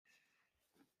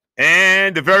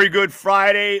And a very good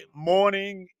Friday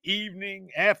morning, evening,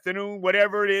 afternoon,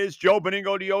 whatever it is. Joe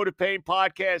Beningo, the Oda Pain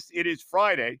Podcast. It is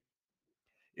Friday.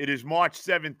 It is March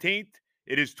 17th.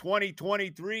 It is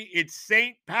 2023. It's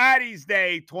St. Patty's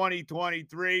Day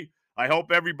 2023. I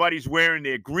hope everybody's wearing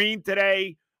their green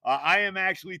today. I am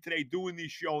actually today doing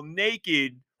this show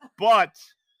naked, but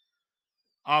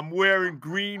I'm wearing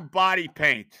green body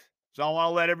paint. So I want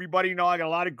to let everybody know I got a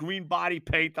lot of green body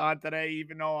paint on today,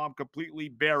 even though I'm completely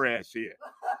bare ass here.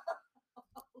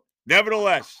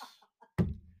 Nevertheless,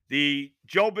 the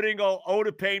Joe Beningo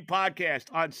Oda Pain Podcast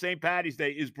on St. Patty's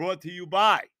Day is brought to you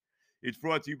by, it's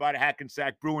brought to you by the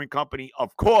Hackensack Brewing Company,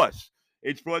 of course.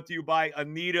 It's brought to you by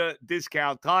Anita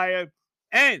Discount Tire,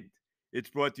 and it's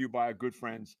brought to you by our good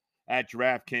friends at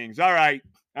DraftKings. All right,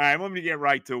 I'm going to get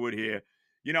right to it here.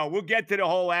 You know, we'll get to the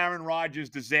whole Aaron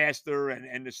Rodgers disaster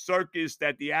and the circus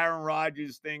that the Aaron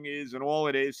Rodgers thing is and all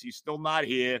it is. He's still not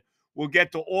here. We'll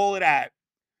get to all of that.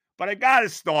 But I got to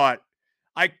start.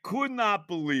 I could not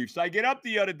believe. So I get up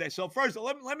the other day. So first,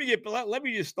 let me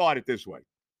just start it this way.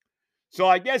 So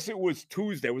I guess it was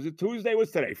Tuesday. Was it Tuesday?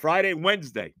 What's today? Friday,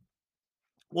 Wednesday.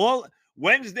 Well,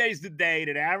 Wednesday's the day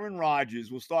that Aaron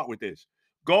Rodgers, we'll start with this,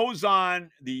 goes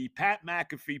on the Pat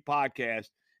McAfee podcast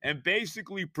and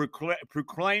basically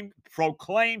proclaims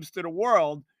to the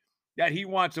world that he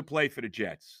wants to play for the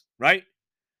Jets, right?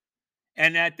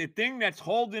 And that the thing that's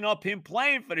holding up him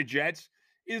playing for the Jets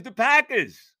is the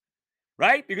Packers,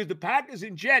 right? Because the Packers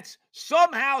and Jets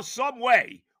somehow, some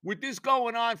way, with this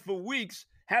going on for weeks,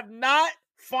 have not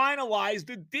finalized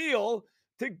the deal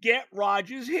to get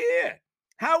Rodgers here.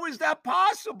 How is that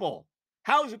possible?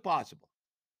 How is it possible?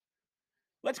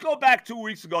 Let's go back 2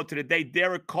 weeks ago to the day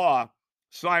Derek Carr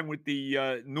signed with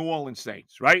the New Orleans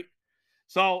Saints, right?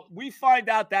 So we find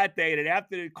out that day that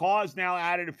after the Carr's now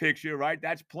out of the picture, right?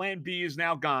 That's plan B is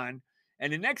now gone.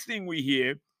 And the next thing we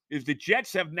hear is the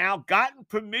Jets have now gotten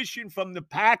permission from the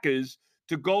Packers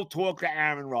to go talk to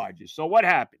Aaron Rodgers. So what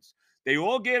happens? They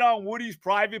all get on Woody's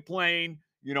private plane.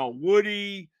 You know,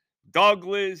 Woody,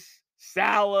 Douglas,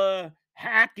 Salah,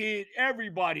 Hackett,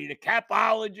 everybody, the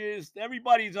capologist,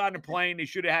 everybody's on the plane. They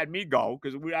should have had me go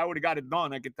because I would have got it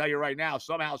done. I can tell you right now,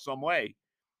 somehow, some way.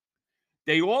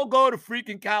 They all go to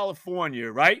freaking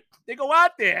California, right? They go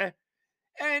out there,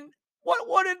 and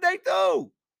what did they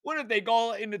do? What did they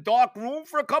go in the dark room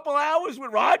for a couple hours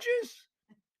with Rodgers?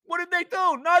 What did they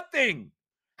do? Nothing.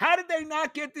 How did they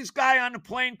not get this guy on the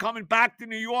plane coming back to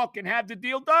New York and have the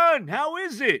deal done? How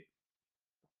is it?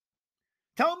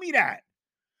 Tell me that.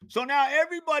 So now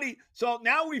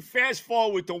we fast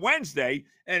forward to Wednesday,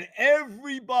 and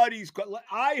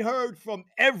I heard from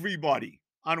everybody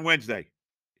on Wednesday.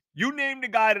 You name the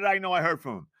guy that I know I heard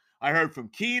from him. I heard from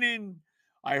Keenan.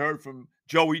 I heard from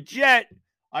Joey Jett.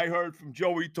 I heard from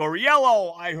Joey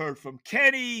Torriello. I heard from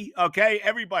Kenny. Okay,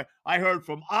 everybody. I heard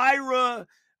from Ira.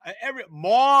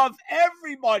 Marv.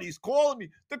 Everybody's calling me.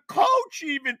 The coach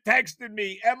even texted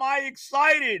me. Am I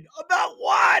excited? About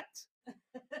what?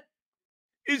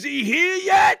 Is he here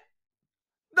yet?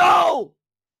 No.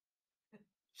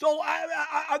 So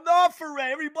enough for it.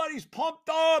 Everybody's pumped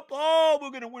up. Oh,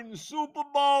 we're going to win the Super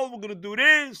Bowl. We're going to do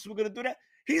this. We're going to do that.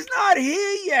 He's not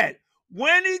here yet.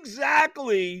 When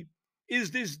exactly is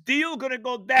this deal going to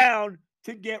go down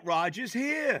to get Rodgers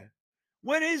here?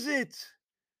 When is it?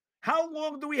 How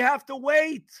long do we have to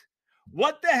wait?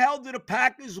 What the hell do the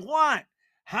Packers want?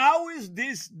 How is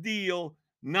this deal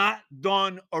not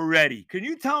done already? Can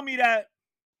you tell me that?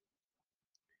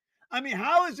 I mean,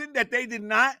 how is it that they did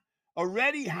not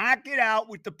already hack it out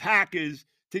with the Packers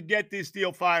to get this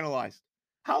deal finalized?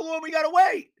 How long we got to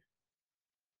wait?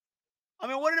 I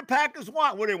mean, what do the Packers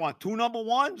want? What do they want? 2 number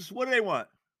ones? What do they want?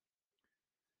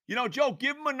 You know, Joe,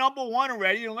 give them a number one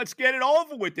already and let's get it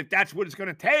over with if that's what it's going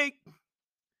to take.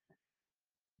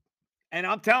 And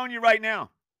I'm telling you right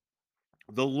now,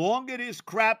 the longer this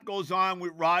crap goes on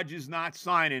with Rodgers not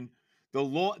signing,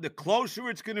 the closer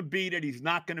it's going to be that he's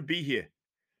not going to be here.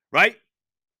 Right?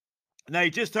 Now,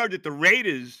 you just heard that the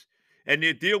Raiders and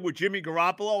their deal with Jimmy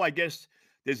Garoppolo, I guess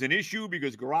there's an issue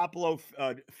because Garoppolo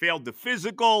failed the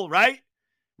physical, right?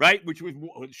 Right?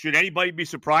 Should anybody be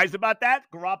surprised about that?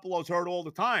 Garoppolo's hurt all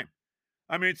the time.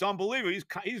 I mean, it's unbelievable.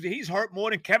 He's hurt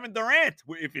more than Kevin Durant,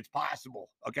 if it's possible.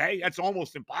 Okay? That's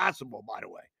almost impossible, by the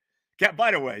way.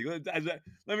 By the way,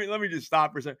 let me just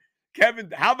stop for a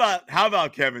second. How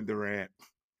about Kevin Durant?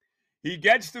 He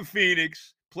gets to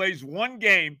Phoenix, plays one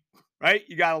game, right?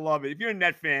 You got to love it. If you're a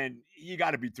Net fan, you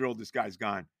got to be thrilled this guy's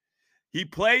gone. He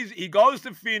goes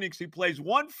to Phoenix. He plays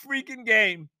one freaking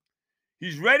game.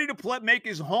 He's ready to make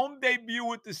his home debut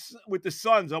with the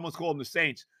Suns. I almost call them the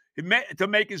Saints. To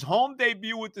make his home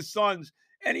debut with the Suns,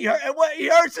 And he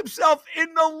hurts himself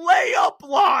in the layup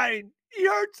line. He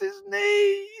hurts his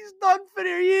knee. He's done for the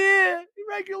year,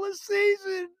 regular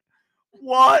season.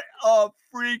 What a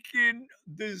freaking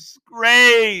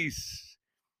disgrace.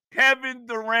 Kevin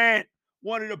Durant,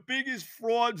 one of the biggest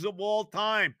frauds of all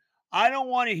time. I don't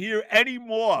want to hear any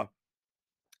more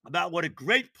about what a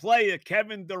great player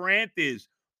Kevin Durant is.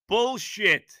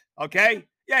 Bullshit. Okay?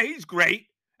 Yeah, he's great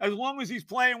as long as he's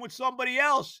playing with somebody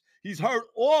else. He's hurt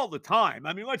all the time.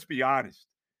 I mean, let's be honest.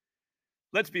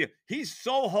 He's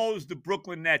so hosed the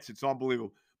Brooklyn Nets. It's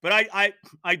unbelievable. But I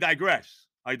digress.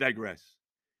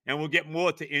 And we'll get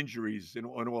more to injuries and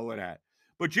all of that.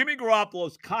 But Jimmy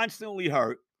Garoppolo's constantly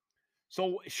hurt.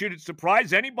 So should it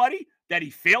surprise anybody that he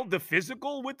failed the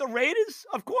physical with the Raiders?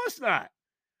 Of course not.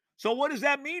 So what does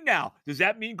that mean now? Does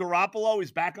that mean Garoppolo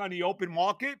is back on the open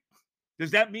market?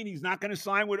 Does that mean he's not going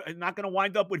to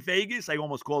wind up with Vegas? I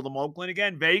almost called him Oakland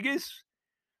again. Vegas?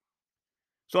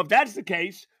 So if that's the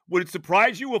case, would it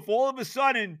surprise you if all of a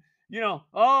sudden,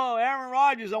 Aaron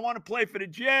Rodgers, I want to play for the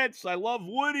Jets. I love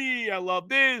Woody. I love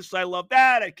this. I love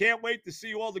that. I can't wait to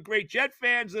see all the great Jet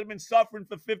fans that have been suffering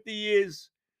for 50 years.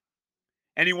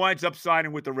 And he winds up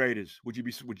signing with the Raiders. Would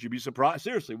you be surprised?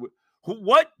 Seriously,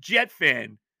 what Jet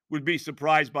fan would be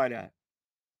surprised by that?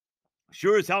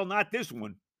 Sure as hell not this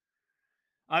one.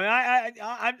 I mean,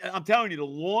 I'm telling you, the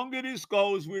longer this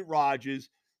goes with Rodgers,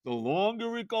 the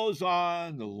longer it goes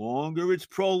on, the longer it's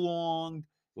prolonged,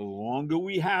 the longer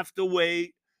we have to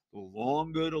wait, the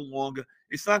longer.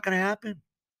 It's not going to happen.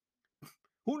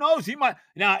 Who knows? He might.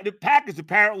 Now, the Packers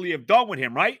apparently have done with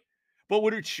him, right? But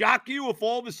would it shock you if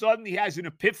all of a sudden he has an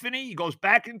epiphany? He goes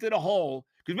back into the hole.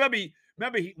 Because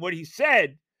remember what he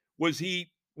said was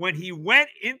when he went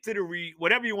into the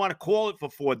whatever you want to call it for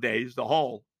 4 days, the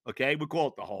hole, okay? We call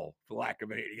it the hole for lack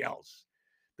of anything else.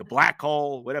 The black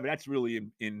hole, whatever. That's really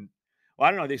well,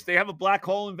 I don't know. They have a black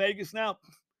hole in Vegas now.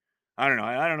 I don't know.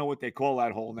 I don't know what they call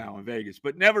that hole now in Vegas.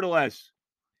 But nevertheless,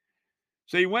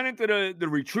 so he went into the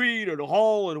retreat or the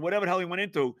hole or whatever the hell he went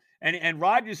into. And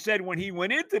Rodgers said when he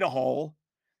went into the hole,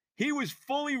 he was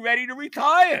fully ready to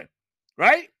retire,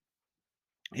 right?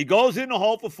 He goes in the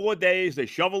hole for 4 days. They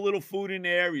shove a little food in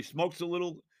there. He smokes a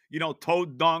little,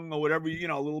 toad dung or whatever, a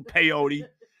little peyote,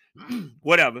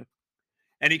 whatever.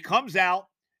 And he comes out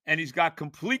and he's got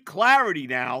complete clarity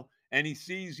now. And he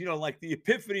sees, like the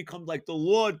epiphany comes, like the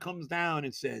Lord comes down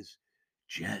and says,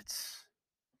 Jets,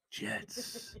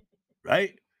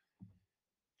 right?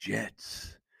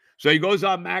 Jets. So he goes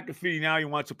on McAfee now. He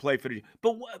wants to play for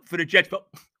the Jets. But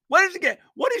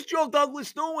what is Joe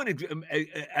Douglas doing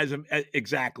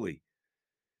exactly?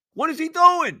 What is he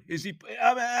doing? Is he?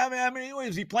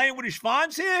 Is he playing with his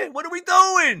Schwanz here? What are we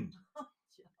doing?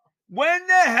 When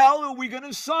the hell are we going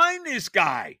to sign this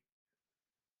guy?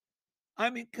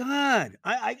 I mean, God,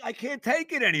 I can't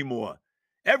take it anymore.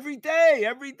 Every day,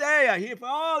 I hear,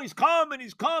 he's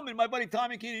coming. My buddy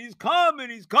Tommy Keenan, he's coming.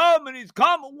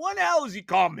 When the hell is he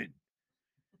coming?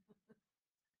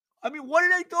 I mean, what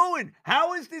are they doing?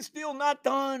 How is this deal not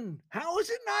done? How is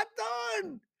it not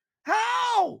done?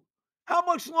 How? How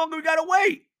much longer we got to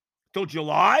wait? Till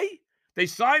July? They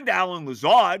signed Alan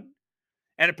Lazard.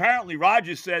 And apparently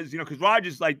Rodgers says, because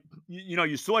Rodgers,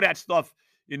 you saw that stuff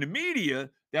in the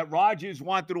media that Rodgers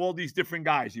wanted all these different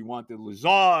guys. He wanted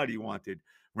Lazard. He wanted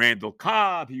Randall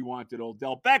Cobb. He wanted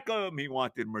Odell Beckham. He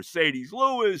wanted Mercedes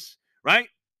Lewis, right?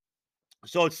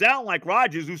 So it sounded like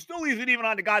Rodgers, who still isn't even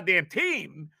on the goddamn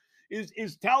team,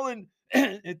 is telling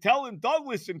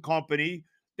Douglas and company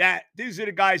that these are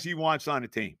the guys he wants on the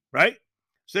team, right?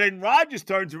 So then Rodgers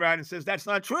turns around and says that's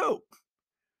not true.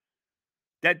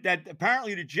 That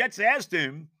apparently the Jets asked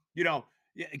him,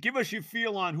 give us your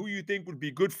feel on who you think would be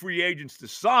good free agents to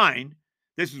sign.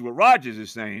 This is what Rodgers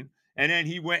is saying. And then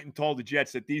he went and told the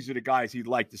Jets that these are the guys he'd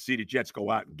like to see the Jets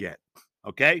go out and get.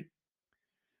 Okay?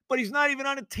 But he's not even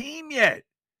on a team yet.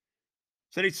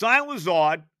 So they signed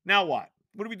Lazard. Now what?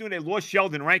 What are we doing? They lost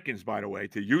Sheldon Rankins, by the way,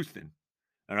 to Houston.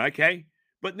 All right, okay?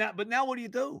 But now what do you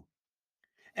do?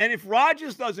 And if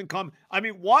Rodgers doesn't come, I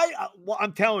mean, why?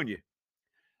 I'm telling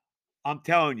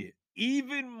you,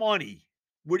 even money,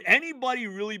 would anybody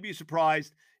really be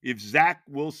surprised if Zach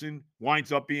Wilson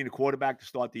winds up being a quarterback to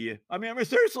start the year? I mean,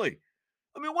 seriously.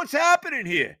 I mean, what's happening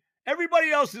here?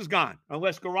 Everybody else is gone,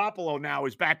 unless Garoppolo now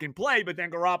is back in play, but then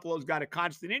Garoppolo's got a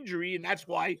constant injury, and that's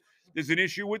why there's an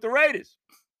issue with the Raiders.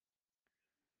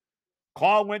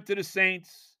 Carr went to the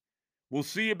Saints. We'll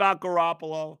see about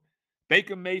Garoppolo.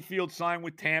 Baker Mayfield signed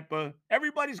with Tampa.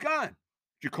 Everybody's gone.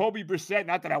 Jacoby Brissett,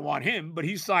 not that I want him, but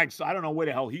he signed. So I don't know where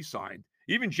the hell he signed.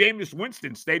 Even Jameis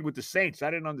Winston stayed with the Saints.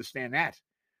 I didn't understand that.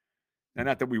 And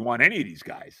not that we want any of these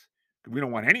guys. We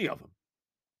don't want any of them.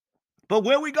 But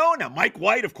where are we going now? Mike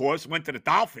White, of course, went to the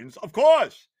Dolphins. Of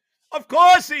course. Of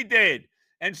course he did.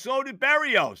 And so did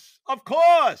Berrios. Of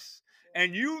course.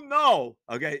 And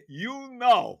okay,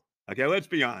 let's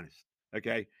be honest,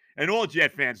 okay? And all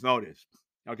Jet fans know this,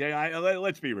 okay?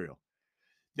 Let's be real.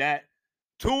 That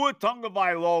Tua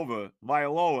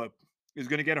Tagovailoa is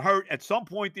going to get hurt at some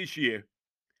point this year,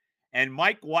 and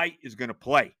Mike White is going to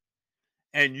play.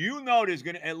 And there's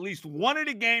going to at least one of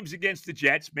the games against the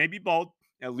Jets, maybe both,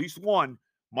 at least one,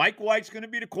 Mike White's going to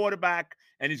be the quarterback,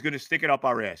 and he's going to stick it up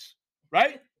our ass,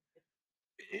 right?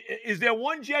 Is there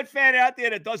one Jet fan out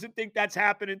there that doesn't think that's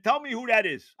happening? Tell me who that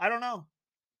is. I don't know.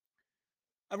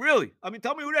 Really?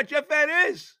 Tell me who that Jet fan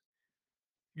is.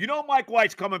 Mike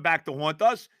White's coming back to haunt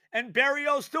us, and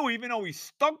Berrios too, even though he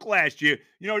stunk last year.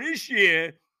 This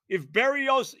year, if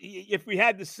we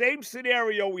had the same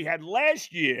scenario we had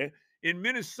last year in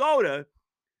Minnesota,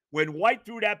 when White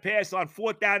threw that pass on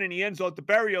 4th down in the end zone to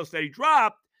Berrios that he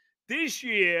dropped, this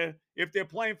year, if they're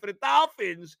playing for the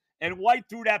Dolphins and White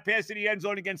threw that pass in the end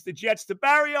zone against the Jets to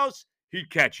Berrios, he'd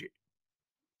catch it.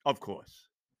 Of course.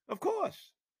 Of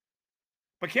course.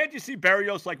 But can't you see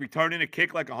Berrios returning a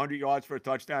kick 100 yards for a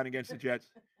touchdown against the Jets?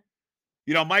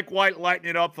 Mike White lighting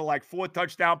it up for 4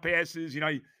 touchdown passes.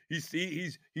 He's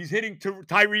hitting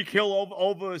Tyreek Hill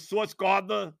over Sauce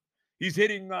Gardner. He's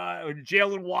hitting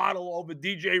Jalen Waddle over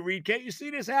DJ Reed. Can't you see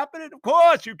this happening? Of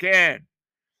course you can.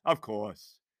 Of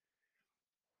course.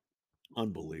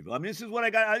 Unbelievable. This is what I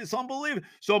got. It's unbelievable.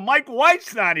 So Mike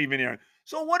White's not even here.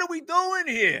 So what are we doing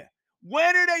here?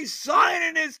 When are they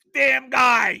signing this damn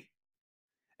guy?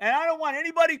 And I don't want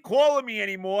anybody calling me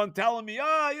anymore and telling me,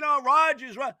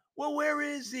 Rodgers. Well, where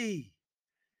is he?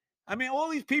 All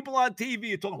these people on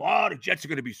TV are talking, the Jets are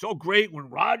going to be so great when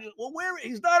Rodgers. Well,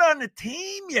 he's not on the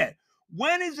team yet.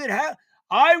 When is it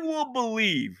I will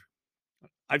believe.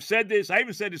 I've said this. I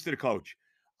even said this to the coach.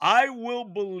 I will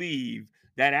believe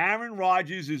that Aaron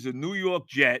Rodgers is a New York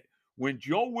Jet when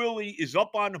Joe Willie is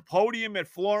up on the podium at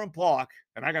Florham Park,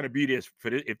 and I got to be there for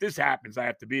this. If this happens, I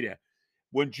have to be there.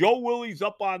 When Joe Willie's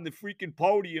up on the freaking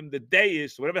podium, the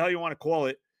dais, whatever the hell you want to call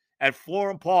it, at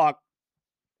Florham Park,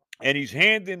 and he's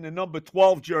handing the number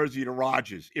 12 jersey to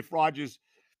Rodgers. If Rodgers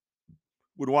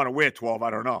would want to wear 12, I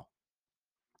don't know.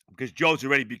 Because Joe's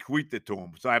already bequeathed it to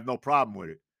him, so I have no problem with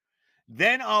it.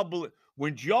 Then I'll believe.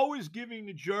 When Joe is giving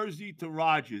the jersey to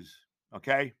Rodgers,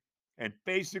 okay, and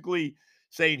basically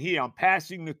saying, here, I'm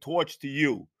passing the torch to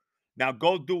you. Now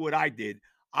go do what I did.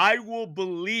 I will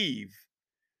believe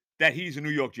that he's a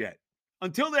New York Jet.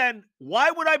 Until then, why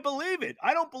would I believe it?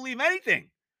 I don't believe anything.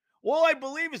 All I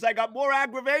believe is I got more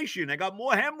aggravation. I got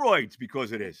more hemorrhoids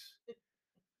because of this.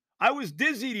 I was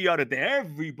dizzy the other day.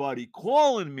 Everybody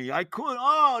calling me. I couldn't.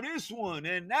 This one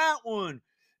and that one.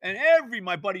 And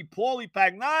my buddy Paulie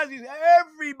Pagnazzi,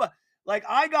 everybody.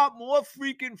 I got more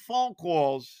freaking phone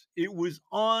calls. It was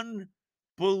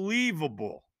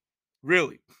unbelievable.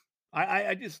 Really.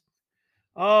 I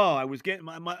was getting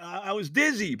I was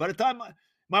dizzy. By the time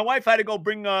my wife had to go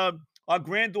bring our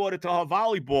granddaughter to her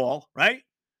volleyball, right?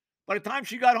 By the time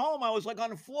she got home, I was on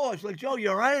the floor. She's like, Joe,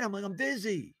 you all right? I'm like, I'm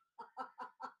dizzy.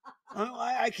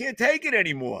 I can't take it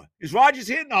anymore. Is Rodgers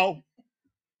here? No.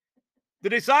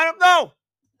 Did they sign him? No.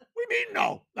 What do you mean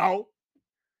no? No.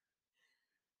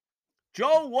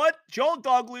 Joe, what? Joe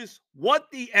Douglas, what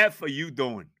the F are you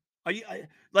doing?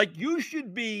 You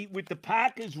should be with the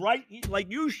Packers right.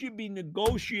 You should be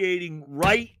negotiating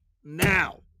right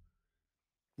now.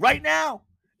 Right now.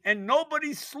 And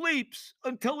nobody sleeps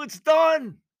until it's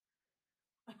done.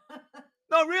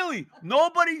 No, really.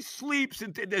 Nobody sleeps.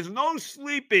 There's no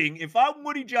sleeping. If I'm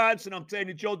Woody Johnson, I'm saying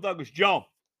to Joe Douglas, Joe,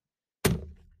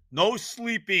 no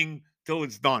sleeping till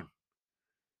it's done.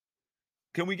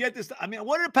 Can we get this?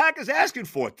 What are the Packers asking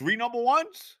for? 3 number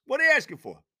ones? What are they asking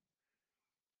for?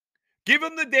 Give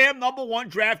him the damn number 1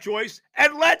 draft choice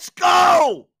and let's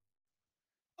go.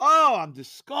 Oh, I'm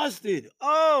disgusted.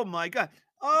 Oh, my God.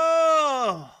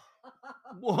 Oh,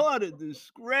 what a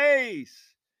disgrace.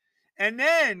 And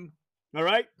then, all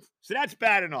right, so that's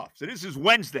bad enough. So this is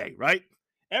Wednesday, right?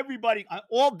 Everybody,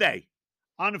 all day,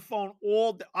 on the phone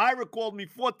all day. Ira called me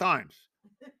 4 times.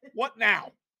 What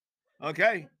now?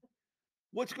 Okay?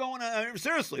 What's going on?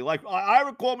 Seriously,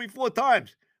 Ira called me 4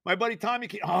 times. My buddy Tommy,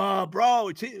 bro,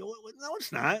 it's here. No,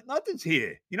 it's not. Nothing's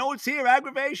here. You know what's here?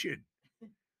 Aggravation.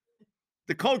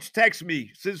 The coach texts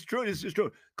me. This is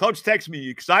true. Coach texts me. You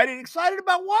excited? Excited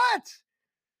about what?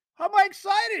 How am I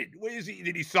excited?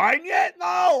 Did he sign yet?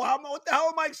 No. What the hell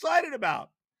am I excited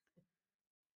about?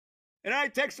 And I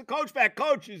text the coach back.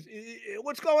 Coach,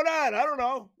 what's going on? I don't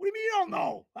know. What do you mean you don't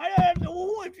know?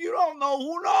 If you don't know,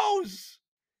 who knows?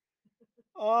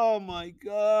 Oh, my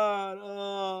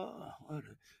God.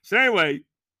 So anyway,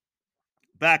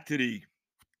 back to the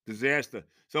disaster.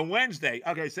 So Wednesday.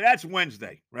 Okay, so that's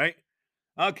Wednesday, right?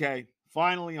 Okay.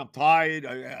 Finally, I'm tired.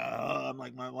 I'm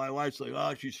like, my wife's like,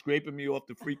 oh, she's scraping me off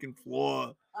the freaking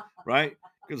floor, right?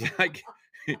 Because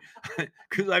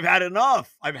because I've had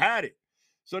enough. I've had it.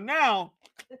 So now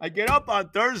I get up on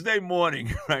Thursday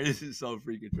morning, right? This is so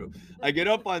freaking true. I get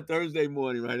up on Thursday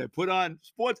morning, right? I put on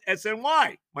Sports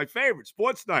SNY, my favorite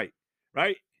sports night,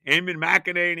 right? Eamon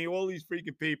McEnany, all these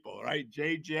freaking people, right?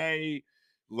 JJ,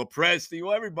 Lepresti,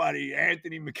 well, everybody,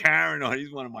 Anthony McCarron, oh,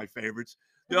 he's one of my favorites.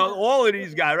 You know, all of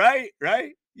these guys, right?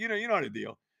 Right? You know the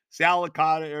deal.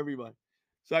 Salicata, everybody.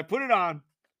 So I put it on,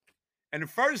 and the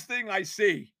first thing I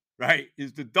see, right,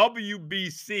 is the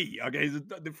WBC. Okay,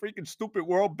 the freaking stupid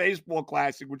World Baseball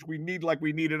Classic, which we need like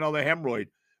we need another hemorrhoid,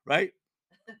 right?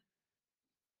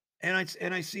 And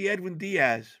I see Edwin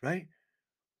Diaz, right?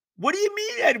 What do you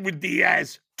mean Edwin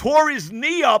Diaz tore his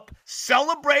knee up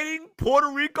celebrating Puerto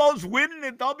Rico's win in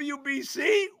the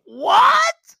WBC?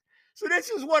 What? So this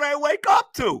is what I wake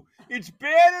up to. It's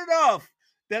bad enough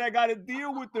that I got to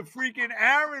deal with the freaking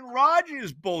Aaron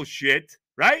Rodgers bullshit,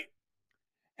 right?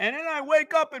 And then I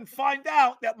wake up and find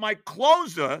out that my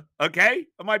closer, okay,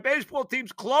 my baseball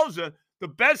team's closer, the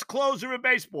best closer in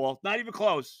baseball, not even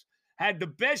close, had the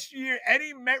best year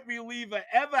any Met reliever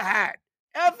ever had,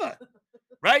 ever,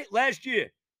 right? Last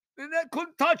year. And that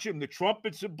couldn't touch him. The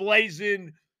trumpets are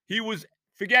blazing.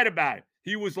 Forget about it.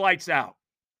 He was lights out.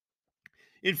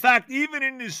 In fact, even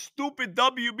in this stupid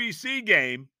WBC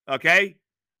game, okay,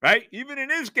 right? Even in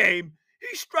this game,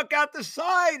 he struck out the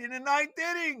side in the ninth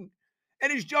inning.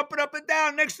 And he's jumping up and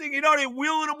down. Next thing you know, they're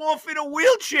wheeling him off in a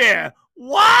wheelchair.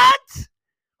 What?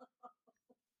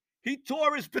 He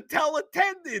tore his patella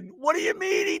tendon. What do you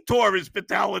mean he tore his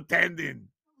patella tendon?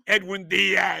 Edwin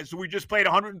Diaz, who we just paid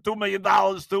 $102 million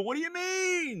to. What do you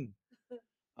mean?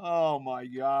 Oh, my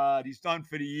God. He's done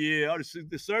for the year. Oh,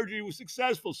 the surgery was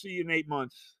successful. See you in 8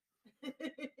 months.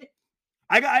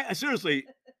 I seriously,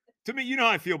 to me, you know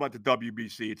how I feel about the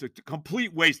WBC. It's a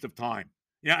complete waste of time.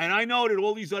 Yeah, and I know that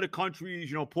all these other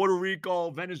countries, Puerto Rico,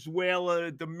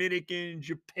 Venezuela, Dominican,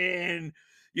 Japan,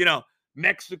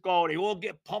 Mexico, they all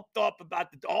get pumped up about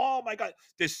oh my God,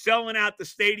 they're selling out the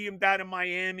stadium down in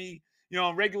Miami.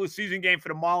 A regular season game for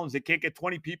the Marlins, they can't get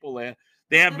 20 people there.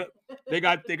 They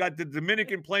got the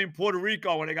Dominican playing Puerto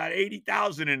Rico, and they got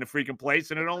 80,000 in the freaking place,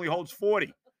 and it only holds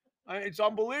 40. It's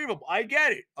unbelievable. I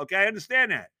get it. Okay, I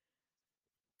understand that.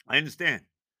 I understand.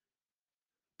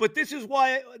 But this is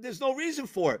why there's no reason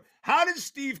for it. How does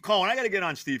Steve Cohen, I got to get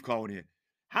on Steve Cohen here.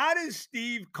 How does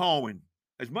Steve Cohen,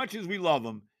 as much as we love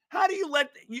him, how do you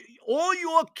let all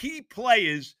your key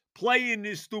players play in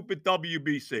this stupid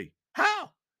WBC? How?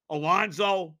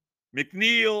 Alonso,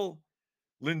 McNeil,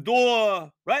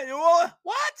 Lindor, right?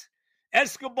 What?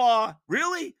 Escobar,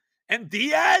 really? And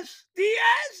Diaz?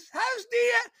 How's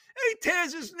Diaz? He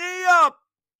tears his knee up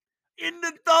in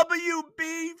the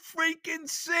WB freaking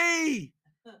C.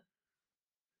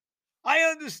 I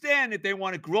understand that they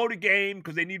want to grow the game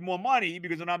because they need more money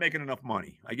because they're not making enough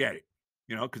money. I get it.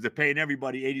 Because they're paying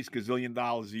everybody $80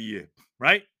 gazillion a year,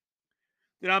 right?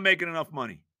 They're not making enough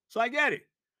money. So I get it.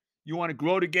 You want to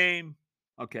grow the game,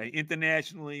 okay,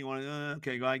 internationally, you want to,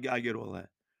 okay, I get all that.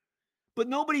 But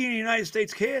nobody in the United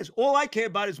States cares. All I care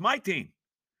about is my team.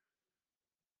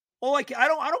 I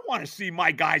don't want to see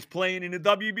my guys playing in the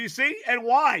WBC. And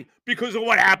why? Because of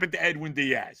what happened to Edwin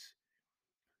Diaz.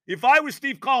 If I was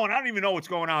Steve Cohen, I don't even know what's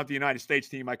going on with the United States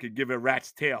team. I could give a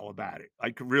rat's tail about it.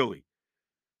 I could really.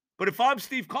 But if I'm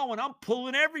Steve Cohen, I'm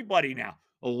pulling everybody now.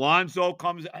 Alonso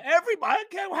comes. Everybody.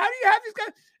 Okay, how do you have these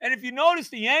guys? And if you notice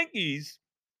the Yankees,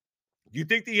 you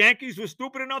think the Yankees were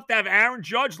stupid enough to have Aaron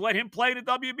Judge let him play in the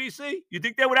WBC? You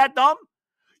think they were that dumb?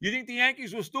 You think the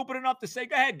Yankees were stupid enough to say,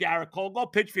 go ahead, Garrett Cole, go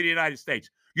pitch for the United States?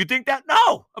 You think that?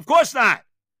 No, of course not.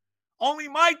 Only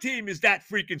my team is that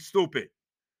freaking stupid.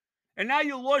 And now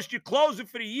you lost your closer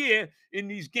for the year in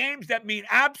these games that mean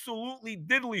absolutely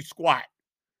diddly squat,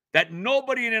 that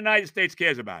nobody in the United States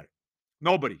cares about it.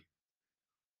 Nobody.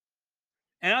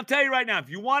 And I'll tell you right now, if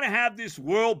you want to have this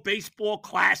World Baseball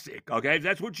Classic, okay, if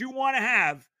that's what you want to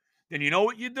have, then you know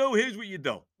what you do? Here's what you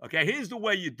do, okay? Here's the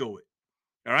way you do it,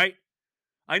 all right?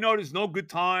 I know there's no good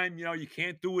time. You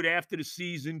can't do it after the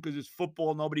season because it's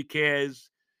football. Nobody cares.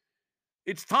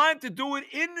 It's time to do it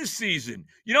in the season.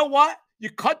 You know what? You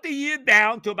cut the year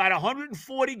down to about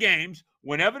 140 games.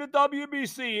 Whenever the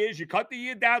WBC is, you cut the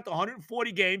year down to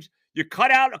 140 games. You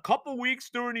cut out a couple weeks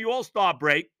during the All-Star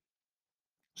break.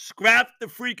 Scrap the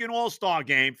freaking All-Star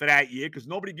game for that year because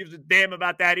nobody gives a damn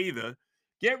about that either.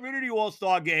 Get rid of the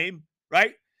All-Star game,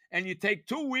 right? And you take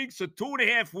 2 weeks or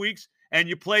 2.5 weeks and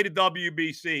you play the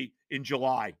WBC in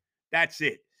July. That's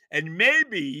it. And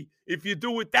maybe if you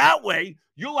do it that way,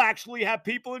 you'll actually have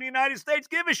people in the United States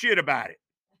give a shit about it.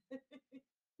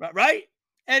 Right?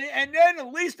 And then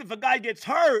at least if a guy gets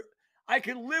hurt, I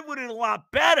can live with it a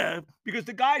lot better because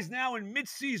the guy's now in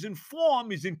mid-season form.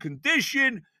 He's in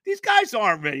condition. These guys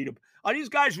aren't ready to. Are these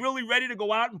guys really ready to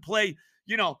go out and play,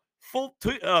 full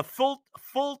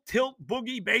tilt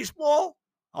boogie baseball?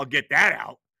 I'll get that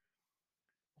out.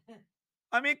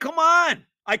 I mean, come on.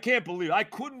 I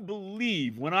couldn't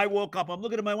believe when I woke up. I'm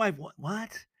looking at my wife.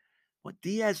 What?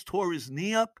 Diaz tore his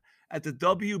knee up at the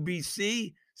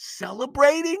WBC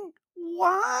celebrating?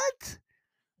 What?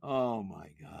 Oh, my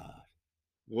God.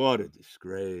 What a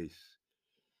disgrace.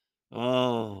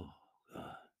 Oh,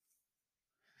 God.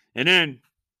 And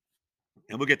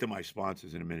we'll get to my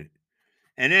sponsors in a minute.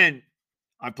 And then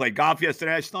I played golf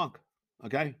yesterday. I stunk.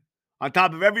 Okay? On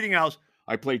top of everything else,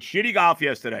 I played shitty golf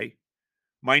yesterday.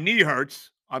 My knee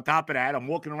hurts. On top of that, I'm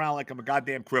walking around like I'm a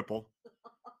goddamn cripple.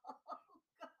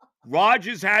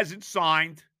 Rodgers hasn't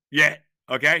signed yet.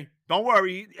 Okay? Don't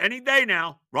worry. Any day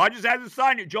now. Rodgers hasn't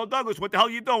signed yet. Joe Douglas, what the hell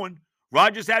are you doing?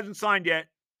 Rodgers hasn't signed yet.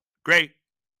 Great.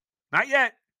 Not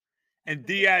yet. And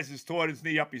Diaz has torn his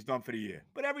knee up. He's done for the year.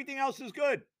 But everything else is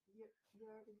good. You're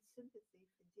in sympathy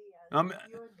for Diaz.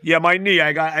 Yeah, my knee.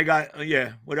 I got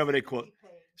whatever they call it.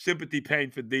 Sympathy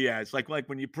pain for Diaz. Like when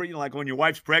when your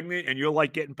wife's pregnant and you're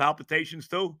like getting palpitations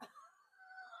too.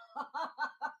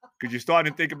 Because you're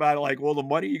starting to think about it, like all the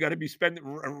money you got to be spending,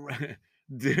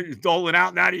 doling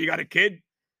out now that you got a kid.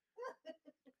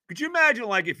 Could you imagine,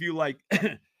 like, if you like,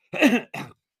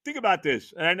 think about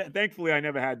this, and thankfully I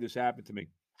never had this happen to me.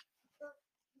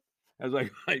 As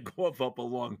I cough up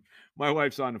along, my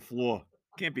wife's on the floor.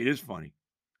 Can't be this funny.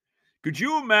 Could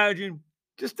you imagine?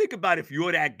 Just think about if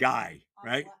you're that guy,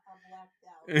 right?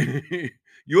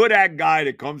 You're that guy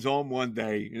that comes home one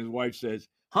day and his wife says,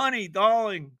 "Honey,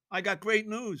 darling, I got great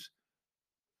news.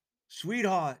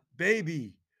 Sweetheart,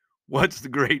 baby, what's the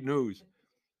great news?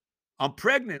 I'm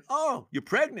pregnant." "Oh, you're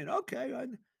pregnant? Okay.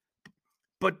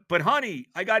 But honey,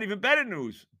 I got even better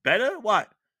news." "Better? What?"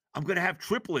 "I'm going to have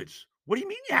triplets." "What do you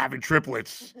mean you're having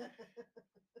triplets?"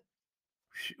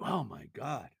 Oh, my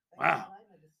God. Wow.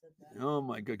 Oh,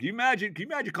 my God. Can you imagine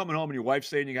coming home and your wife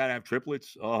saying you got to have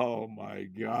triplets? Oh, my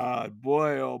God.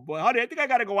 Boy, oh, boy. Honey, I think I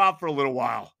got to go out for a little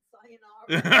while.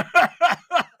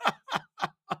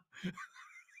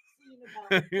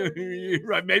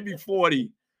 Right, maybe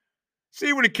 40.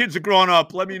 See when the kids are growing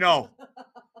up. Let me know.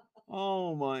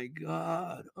 Oh, my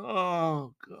God.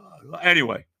 Oh, God.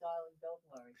 Anyway. Darling, don't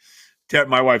worry.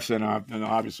 My wife said, no,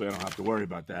 obviously I don't have to worry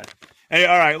about that. Hey,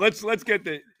 all right, let's get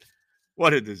the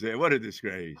what a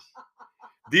disgrace.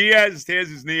 Diaz tears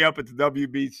his knee up at the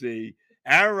WBC.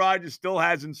 Aaron Rodgers still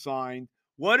hasn't signed.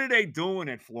 What are they doing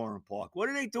at Florham Park? What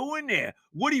are they doing there?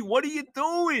 Woody, what are you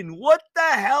doing? What the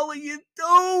hell are you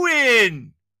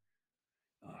doing?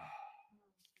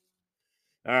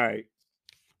 All right.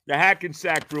 The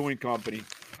Hackensack Brewing Company.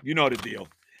 You know the deal.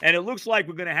 And it looks like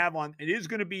it is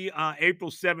going to be April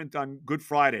 7th on Good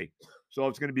Friday. So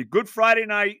it's going to be Good Friday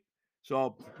night.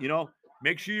 So,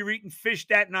 make sure you're eating fish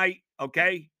that night,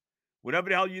 okay? Whatever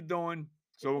the hell you're doing.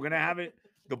 So we're going to have it.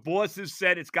 The bosses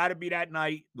said it's got to be that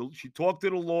night. She talked to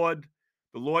the Lord.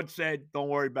 The Lord said, don't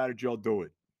worry about it, Joe, do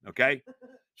it, okay?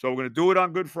 So we're going to do it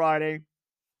on Good Friday.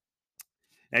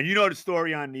 And you know the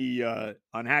story on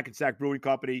Hackensack Brewing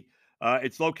Company.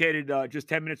 It's located just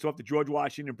 10 minutes off the George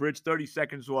Washington Bridge, 30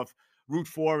 seconds off Route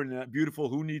 4 in beautiful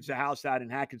Who Needs a House out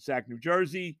in Hackensack, New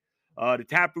Jersey. The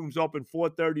tap room's open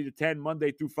 4:30 to 10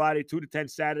 Monday through Friday, 2 to 10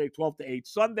 Saturday, 12 to 8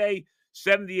 Sunday.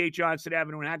 78 Johnson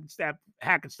Avenue in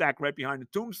Hackensack, right behind the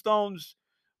Tombstones.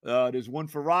 There's one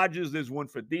for Rodgers, there's one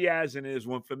for Diaz, and there's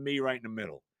one for me right in the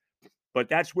middle. But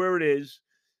that's where it is.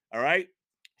 All right?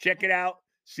 Check it out.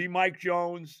 See Mike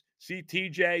Jones. See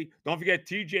TJ. Don't forget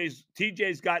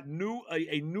TJ's got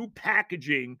a new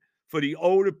packaging for the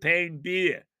Eau de Pain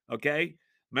beer. Okay?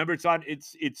 Remember, it's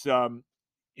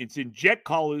in jet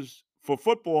colors for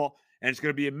football, and it's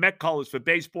going to be in Met colors for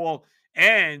baseball.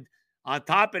 And on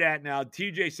top of that, now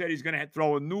TJ said he's going to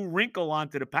throw a new wrinkle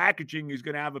onto the packaging. He's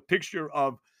going to have a picture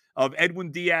of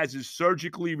Edwin Diaz's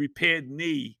surgically repaired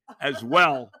knee as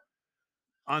well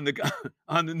on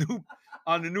the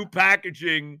new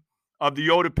packaging of the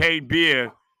Eau de Pain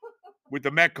beer with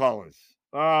the Met colors.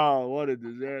 Oh, what a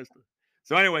disaster!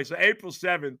 So anyway, April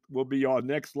 7th will be our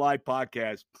next live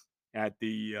podcast at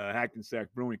the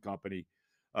Hackensack Brewing Company.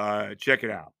 Check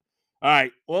it out. All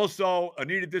right. Also,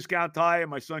 Anita Discount Tire.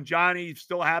 My son Johnny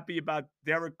still happy about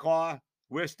Derek Carr.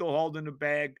 We're still holding the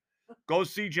bag. Go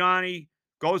see Johnny.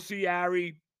 Go see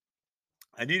Ari.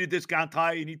 I need a discount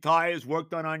tire. You need tires, work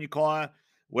done on your car,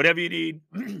 whatever you need.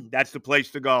 That's the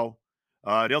place to go.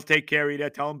 They'll take care of you.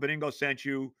 Tell them Beningo sent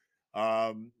you.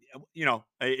 Um,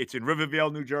 it's in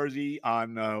Rivervale, New Jersey,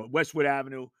 on Westwood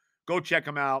Avenue. Go check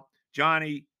them out.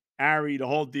 Johnny, Ari, the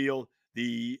whole deal.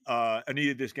 The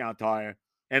Anita Discount Tire.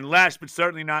 And last but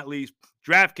certainly not least,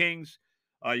 DraftKings.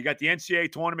 You got the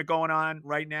NCAA tournament going on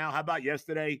right now. How about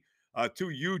yesterday? Two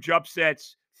huge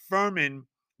upsets. Furman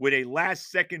with a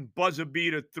last-second buzzer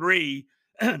beater 3,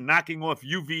 knocking off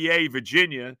UVA,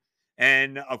 Virginia.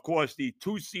 And, of course, the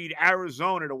 2-seed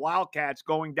Arizona, the Wildcats,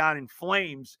 going down in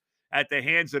flames at the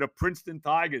hands of the Princeton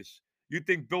Tigers. You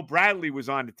think Bill Bradley was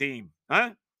on the team,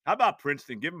 huh? How about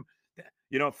Princeton? Give him,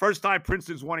 first time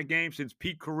Princeton's won a game since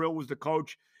Pete Carrill was the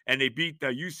coach, and they beat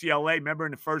UCLA. Remember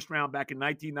in the first round back in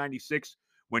 1996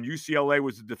 when UCLA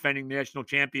was the defending national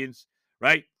champions,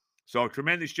 right? So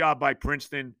tremendous job by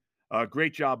Princeton.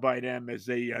 Great job by them as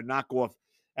they knock off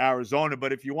Arizona.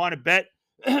 But if you want to bet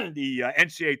the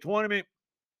NCAA tournament,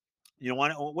 you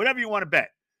want whatever you want to bet.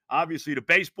 Obviously, the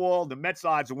baseball, the Mets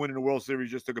odds of winning the World Series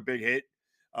just took a big hit.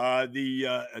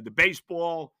 The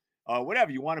baseball,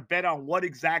 whatever you want to bet on what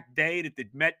exact day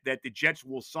that the Jets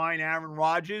will sign Aaron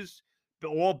Rodgers.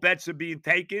 All bets are being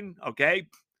taken, okay?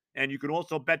 And you can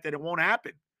also bet that it won't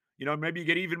happen. Maybe you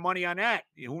get even money on that.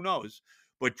 Who knows?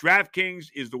 But DraftKings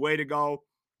is the way to go.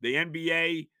 The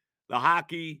NBA, the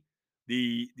hockey,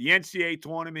 the NCAA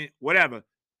tournament, whatever.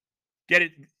 Get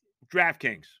it,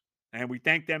 DraftKings. And we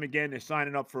thank them again. They're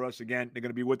signing up for us again. They're going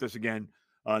to be with us again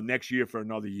next year for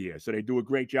another year. So they do a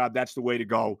great job. That's the way to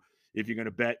go if you're going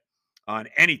to bet on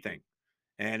anything.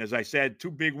 And as I said,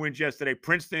 2 big wins yesterday.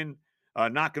 Princeton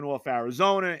knocking off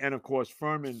Arizona, and of course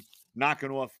Furman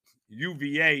knocking off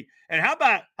UVA. And how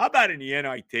about in the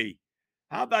NIT?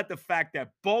 How about the fact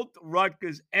that both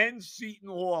Rutgers and Seton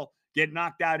Hall get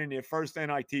knocked out in their first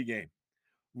NIT game?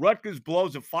 Rutgers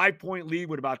blows a 5-point lead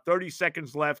with about 30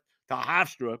 seconds left to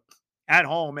Hofstra at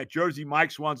home at Jersey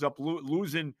Mike's, winds up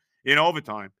losing in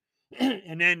overtime.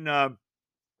 And then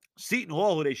Seton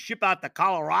Hall, who they ship out to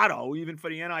Colorado, even for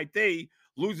the NIT,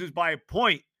 loses by a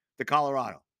point to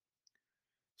Colorado.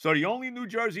 So the only New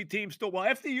Jersey team still,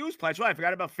 FDU's playing. That's right, I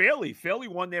forgot about Fairleigh. Fairleigh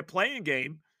won their playing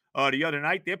game the other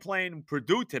night. They're playing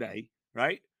Purdue today,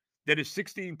 right? That is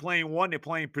 16 playing 1. They're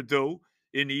playing Purdue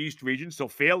in the East region, so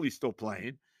Fairleigh's still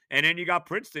playing. And then you got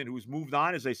Princeton, who's moved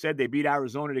on. As I said, they beat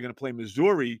Arizona. They're going to play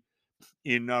Missouri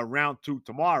in round 2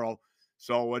 tomorrow.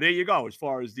 So there you go, as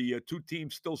far as the 2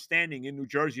 teams still standing in New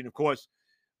Jersey. And, of course,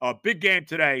 a big game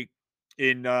today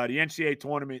in the NCAA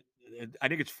tournament. I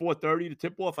think it's 4:30 to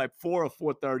tip off. 4 or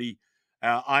 4:30.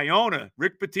 Iona,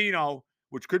 Rick Pitino,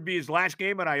 which could be his last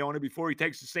game at Iona before he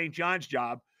takes the St. John's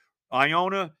job.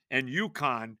 Iona and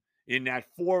UConn in that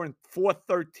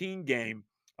 4-13 game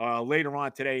later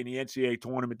on today in the NCAA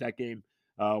tournament. That game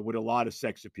with a lot of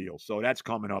sex appeal. So that's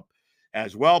coming up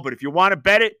as well. But if you want to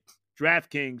bet it,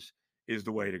 DraftKings is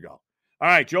the way to go. All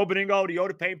right, Joe Beningo, the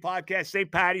Yoda Payne Podcast,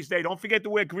 St. Patty's Day. Don't forget to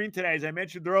wear green today. As I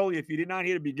mentioned earlier, if you did not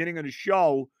hear the beginning of the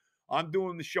show, I'm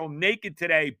doing the show naked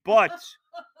today, but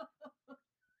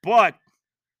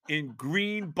in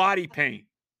green body paint.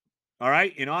 All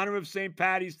right, in honor of St.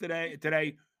 Patty's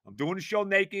today, I'm doing the show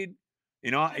naked,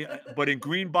 but in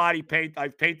green body paint.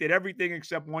 I've painted everything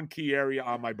except one key area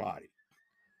on my body.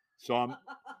 So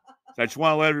I just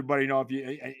want to let everybody know, if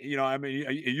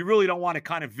you really don't want to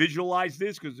kind of visualize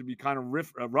this because it'd be kind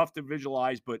of rough to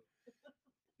visualize, but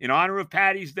in honor of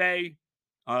Patty's Day,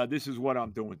 this is what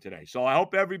I'm doing today. So I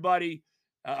hope everybody,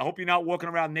 I hope you're not walking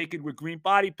around naked with green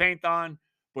body paint on,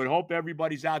 but hope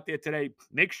everybody's out there today.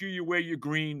 Make sure you wear your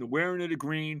green, the wearing of the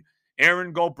green,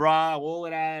 Aaron go bra, all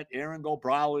of that, Aaron go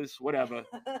braless, whatever.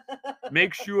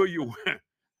 Make sure you wear,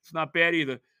 it's not bad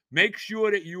either. Make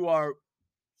sure you are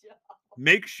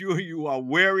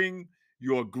wearing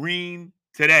your green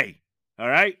today. All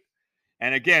right?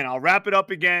 And again, I'll wrap it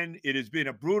up again. It has been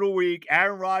a brutal week.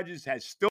 Aaron Rodgers has still